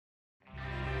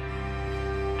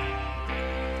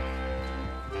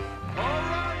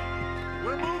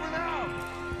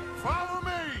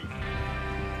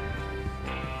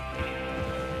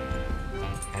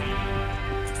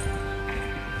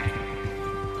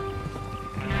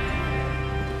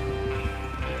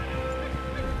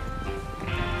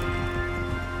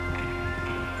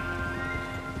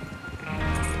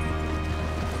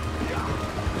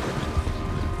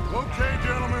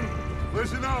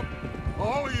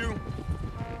continue.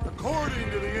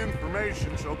 According to the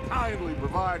information so kindly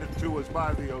provided to us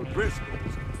by the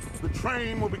O'Driscolls, the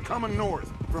train will be coming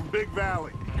north from Big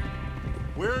Valley.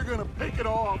 We're gonna pick it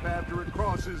off after it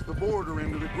crosses the border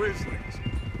into the Grizzlies.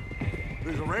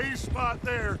 There's a raised spot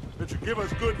there that should give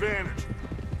us good vantage.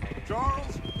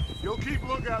 Charles, you'll keep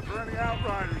lookout for any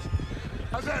outriders.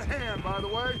 How's that hand, by the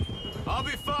way? I'll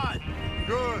be fine.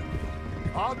 Good.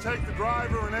 I'll take the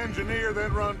driver and engineer,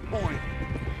 then run point.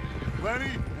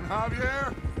 Lenny and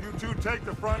Javier, you two take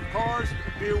the front cars,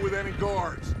 deal with any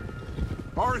guards.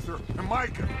 Arthur and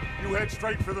Micah, you head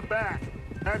straight for the back.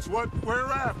 That's what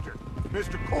we're after.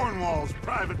 Mr. Cornwall's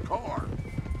private car.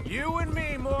 You and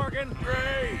me, Morgan.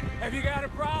 Great. Have you got a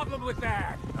problem with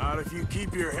that? Not if you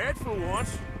keep your head for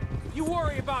once. You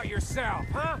worry about yourself,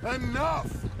 huh?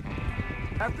 Enough!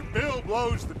 After Bill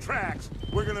blows the tracks,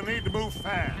 we're gonna need to move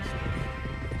fast.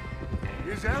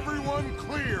 Is everyone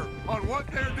clear on what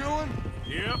they're doing?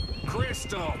 Yep.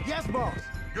 Crystal. Yes, boss.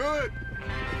 Good.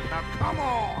 Now come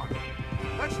on.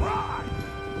 Let's ride.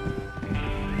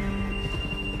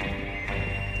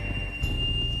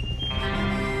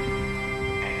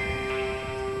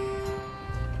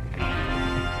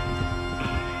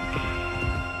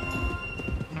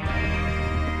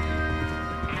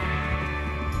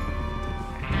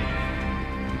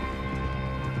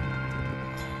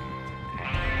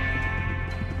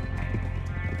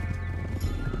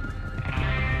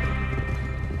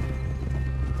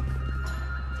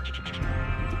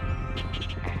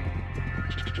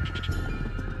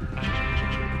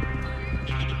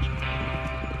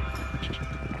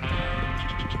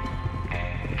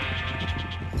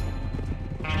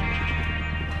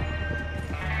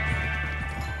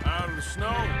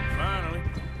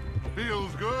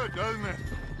 Feels good, doesn't it?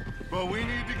 But we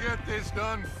need to get this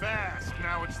done fast,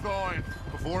 now it's thawing,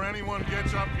 before anyone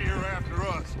gets up here after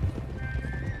us.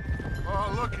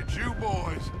 Oh, look at you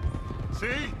boys.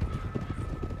 See?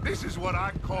 This is what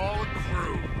I call a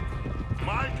crew.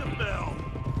 Micah Bell,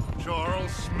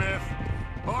 Charles Smith,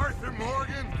 Arthur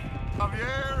Morgan,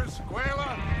 Javier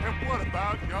Escuela, and what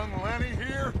about young Lenny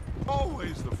here?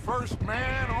 Always the first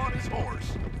man on his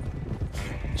horse.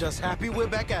 Just happy we're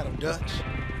back at him, Dutch.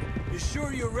 You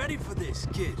sure you're ready for this,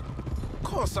 kid? Of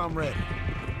course I'm ready.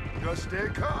 Just stay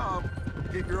calm.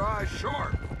 Keep your eyes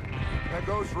sharp. That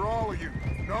goes for all of you.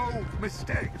 No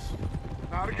mistakes.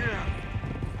 Not again.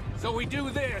 So we do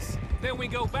this, then we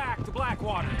go back to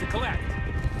Blackwater to collect.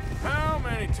 How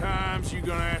many times you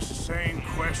gonna ask the same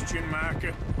question,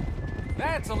 Micah?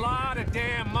 That's a lot of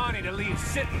damn money to leave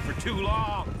sitting for too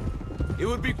long. It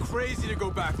would be crazy to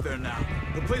go back there now.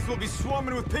 The place will be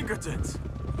swarming with Pinkertons.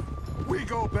 We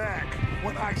go back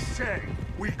when I say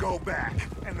we go back,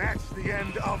 and that's the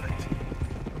end of it.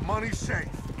 The money's safe.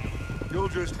 You'll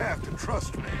just have to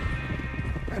trust me.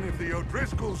 And if the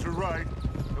O'Driscolls are right,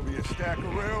 there'll be a stack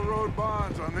of railroad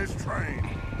bonds on this train.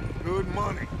 Good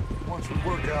money, once we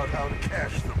work out how to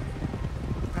cash them.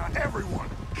 Now everyone,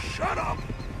 shut up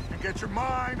and get your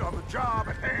mind on the job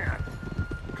at hand.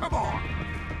 Come on.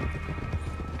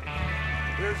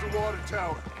 There's the water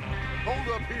tower.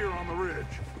 Hold up here on the ridge.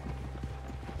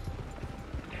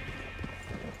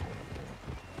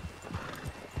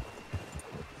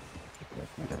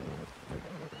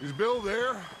 Is Bill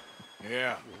there?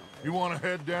 Yeah. You want to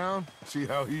head down, see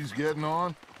how he's getting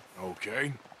on?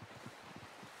 Okay.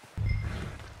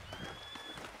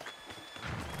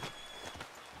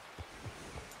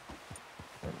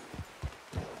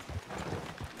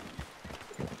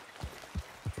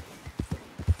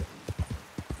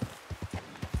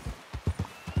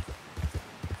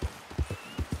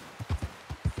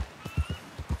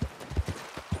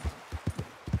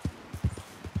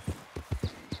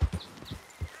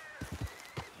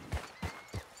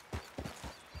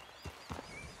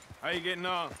 How you getting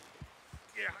on?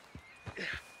 Yeah,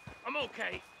 I'm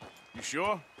okay. You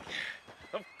sure?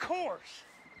 Of course.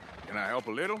 Can I help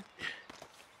a little?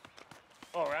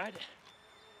 All right.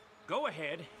 Go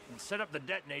ahead and set up the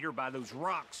detonator by those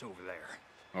rocks over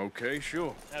there. Okay,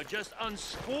 sure. Now just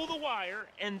unspool the wire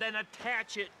and then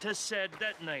attach it to said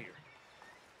detonator.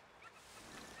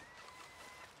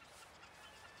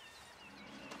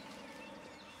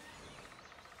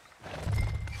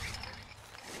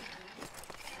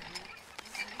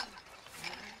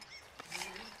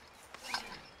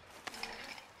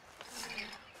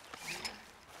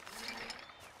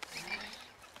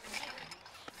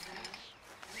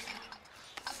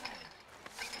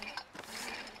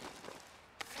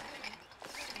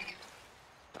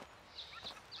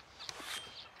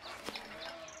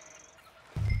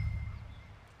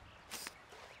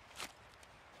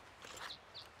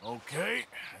 Okay,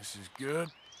 this is good.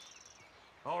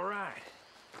 All right.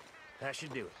 That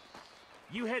should do it.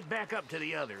 You head back up to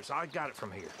the others. I got it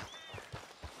from here.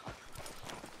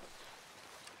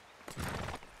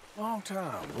 Long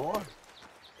time, boy.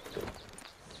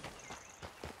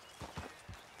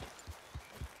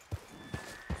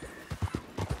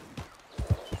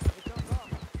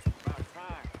 About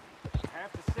time. I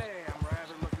have to say, I'm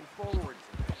rather looking forward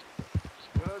to this.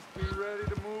 Just be ready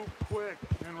to move quick.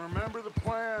 And remember the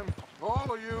plan.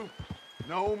 All of you,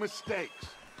 no mistakes.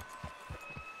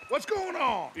 What's going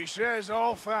on? He says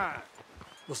all fine.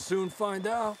 We'll soon find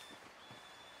out.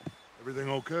 Everything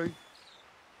okay?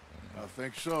 I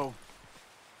think so.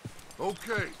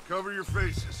 Okay, cover your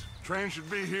faces. Train should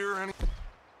be here any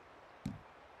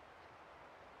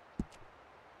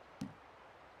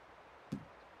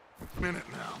minute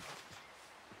now.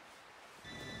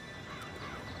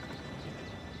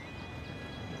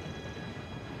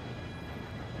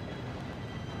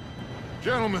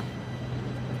 Gentlemen,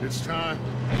 it's time.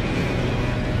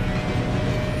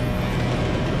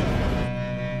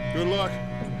 Good luck,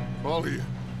 all of you.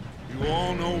 You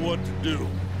all know what to do.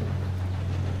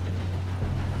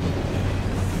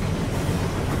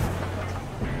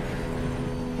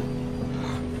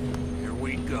 Here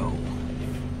we go.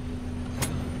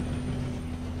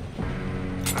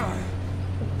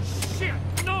 Shit!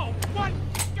 No! What?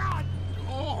 God!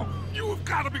 Oh, you have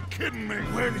got to be kidding me.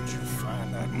 Where did you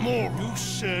find that moron? You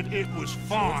said it was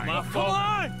fine. My fault. Come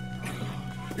on!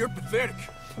 You're pathetic.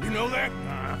 You know that?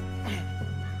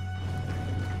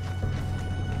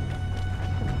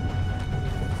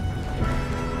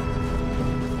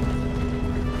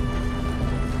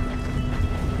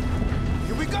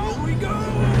 Here we go! Here we go!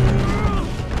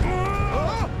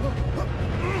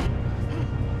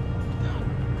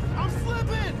 I'm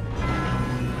slipping!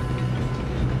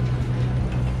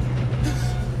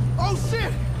 Oh,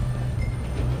 shit!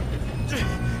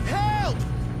 Help!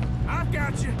 I've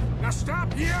got you. Now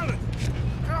stop yelling.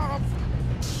 Oh,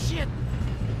 shit!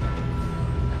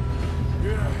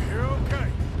 Yeah, you're okay.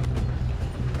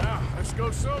 Now, let's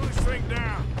go slow this thing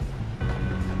down.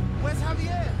 Where's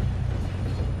Javier?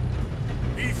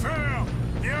 He fell.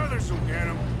 The others will get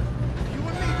him. You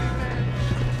and me, big man.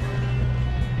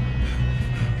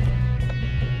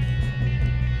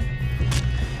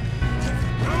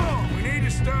 Come on, we need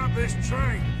to stop this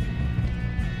train.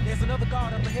 There's another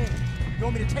guard up ahead. You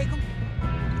want me to take him?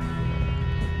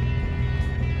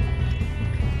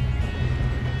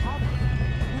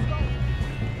 Who's going?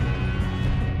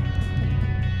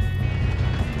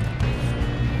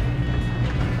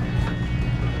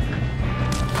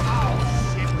 Oh,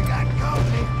 shit, we got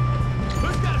company.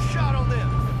 Who's got a shot on them?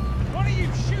 One of you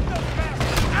shoot those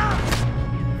bastards!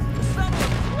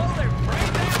 Someone blow their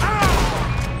brains out!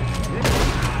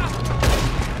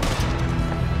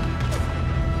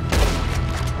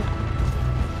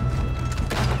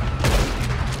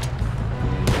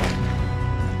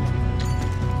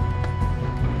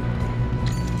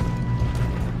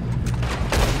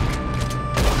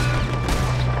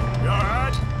 You all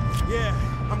right? Yeah,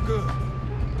 I'm good.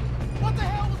 What the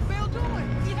hell was Bill doing?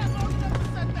 He had long enough to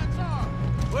set that charge.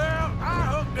 Well, I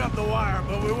hooked up the wire,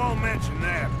 but we won't mention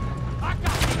that. I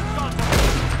got you, son.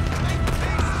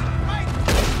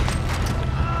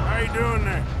 How you doing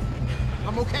there?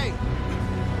 I'm okay.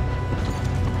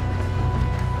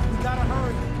 We gotta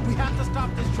hurry. We have to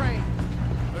stop this train.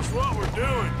 That's what we're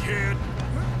doing, kid.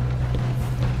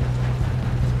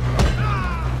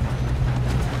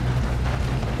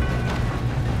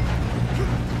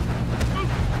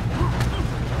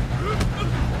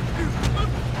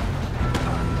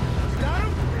 Got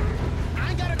him? I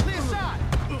ain't got a clear shot.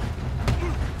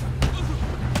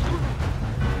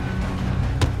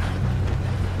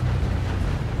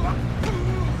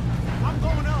 I'm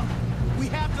going up. We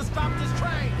have to stop this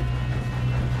train.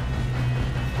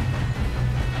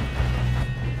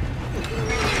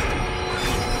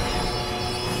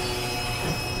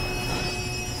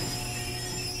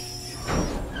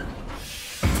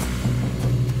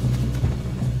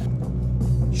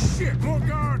 Shit, more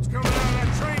guards coming out of that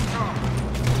train car.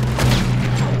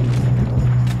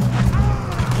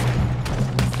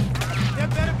 There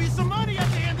better be some money at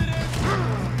the end of this.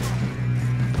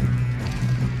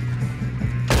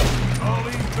 All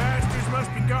these bastards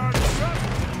must be guarding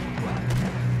something.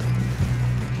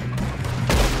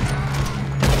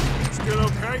 Still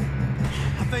okay?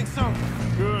 I think so.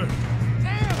 Good.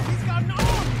 Damn, he's got an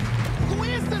arm. Who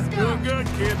is this guy? Doing good,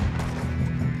 kid.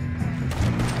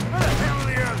 Where the hell are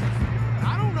the others? I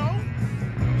don't know.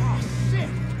 Oh, shit.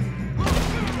 Look,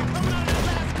 they're coming out of that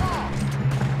last car.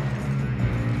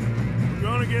 We're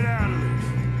gonna get out of this.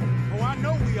 Oh, I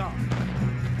know we are.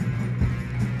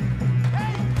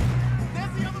 Hey,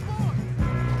 there's the other boy.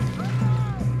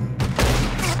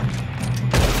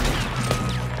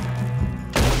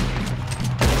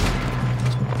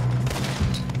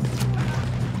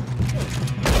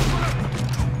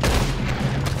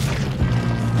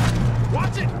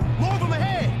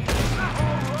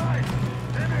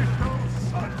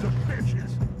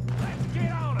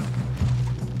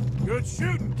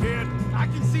 shooting, kid. I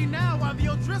can see now why the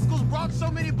O'Driscolls brought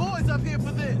so many boys up here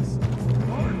for this.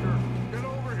 Parker, get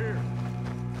over here.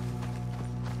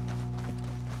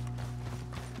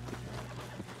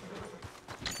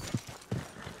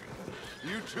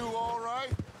 You two all right?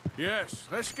 Yes,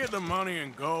 let's get the money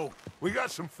and go. We got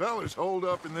some fellas holed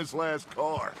up in this last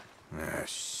car. Ah,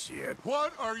 shit.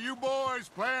 What are you boys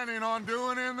planning on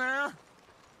doing in there?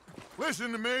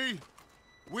 Listen to me.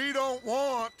 We don't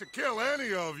want to kill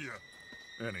any of you.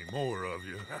 Any more of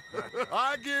you.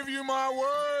 I give you my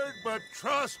word, but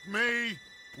trust me,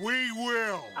 we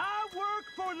will. I work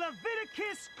for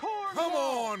Leviticus Corps. Come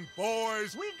on,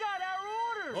 boys. We got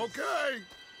our orders. Okay.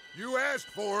 You asked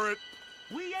for it.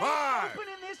 We ain't 5,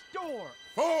 opening this door.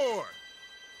 4,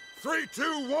 3,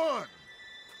 2, 1.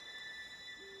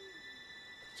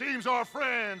 Seems our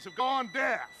friends have gone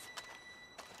deaf.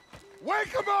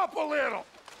 Wake them up a little.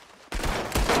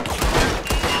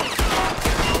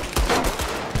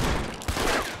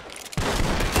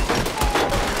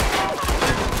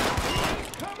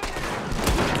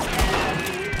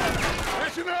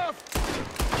 That's enough.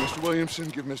 Mr. Williamson,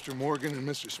 give Mr. Morgan and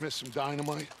Mr. Smith some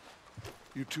dynamite.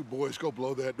 You two boys go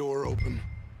blow that door open.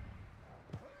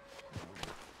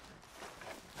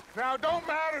 Now, don't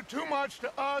matter too much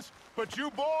to us, but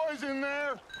you boys in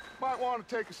there might want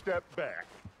to take a step back.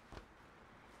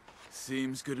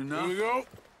 Seems good enough. Here we go.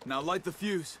 Now light the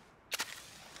fuse.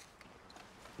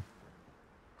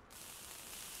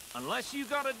 Unless you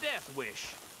got a death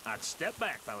wish, I'd step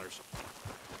back, fellers.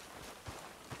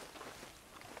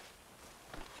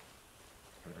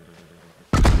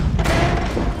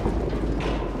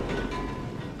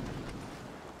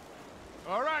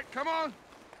 All right, come on.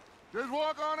 Just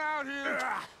walk on out here.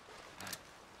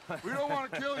 We don't want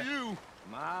to kill you.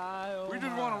 We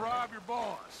just want to rob your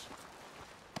boss.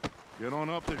 Get on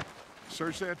up there.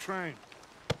 Search that train.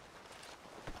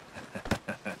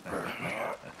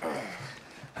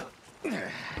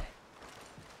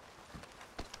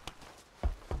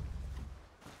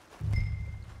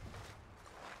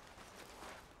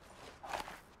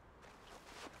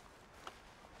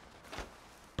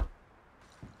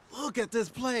 Look at this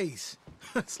place.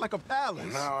 It's like a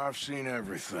palace. Now I've seen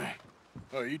everything.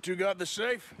 Oh, you two got the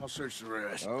safe? I'll search the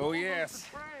rest. Oh, yes.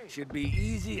 Should be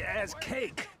easy as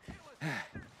cake.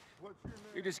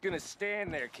 You're just gonna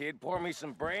stand there, kid. Pour me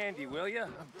some brandy, will ya?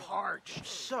 I'm parched.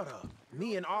 Shut up.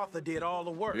 Me and Arthur did all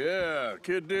the work. Yeah,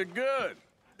 kid did good.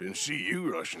 Didn't see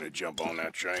you rushing to jump on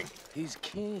that train. He's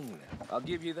keen. I'll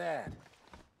give you that.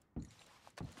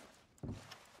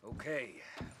 Okay,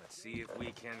 let's see if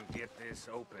we can get this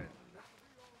open.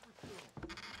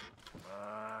 Come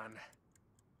on.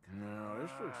 No,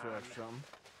 this looks like something.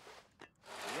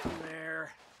 Get in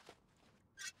there.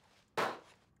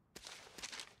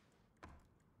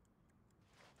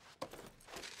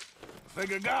 I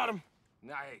think I got him.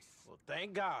 Nice. Well,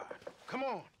 thank God. Come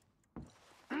on.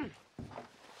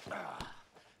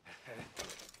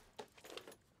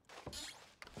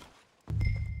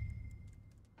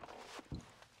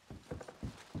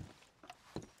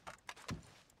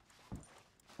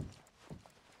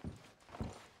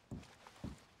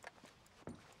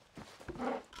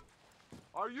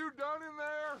 Are you done in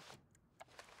there?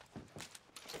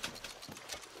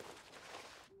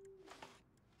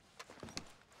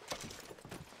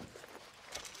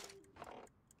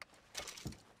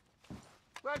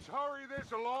 Let's hurry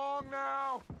this along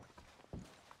now.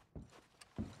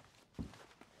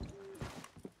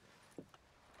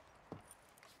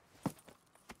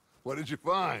 What did you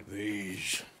find?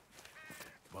 These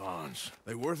bonds.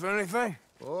 They worth anything?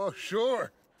 Oh,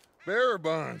 sure. Bearer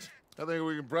bonds. I think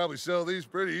we can probably sell these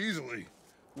pretty easily.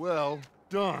 Well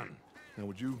done. Now,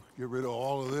 would you get rid of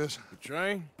all of this? The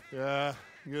train? Yeah,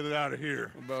 get it out of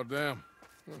here. What about them?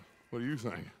 What do you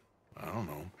think? I don't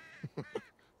know.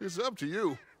 It's up to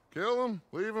you. Kill them,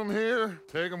 leave them here,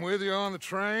 take them with you on the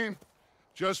train.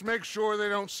 Just make sure they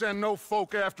don't send no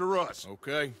folk after us.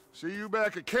 Okay. See you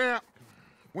back at camp.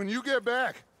 When you get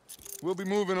back, we'll be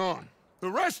moving on. The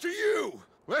rest of you,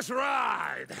 let's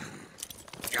ride!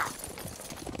 Yeah.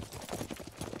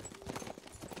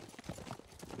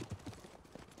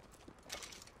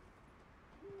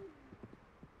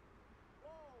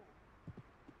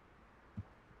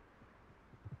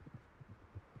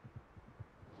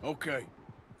 Okay.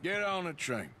 Get on the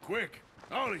train. Quick.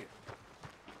 All of you.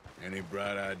 Any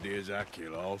bright ideas, I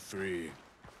kill all three of you.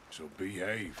 So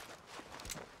behave.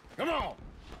 Come on!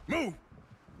 Move!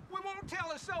 We won't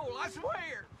tell a soul, I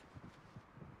swear.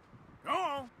 Go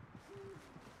on!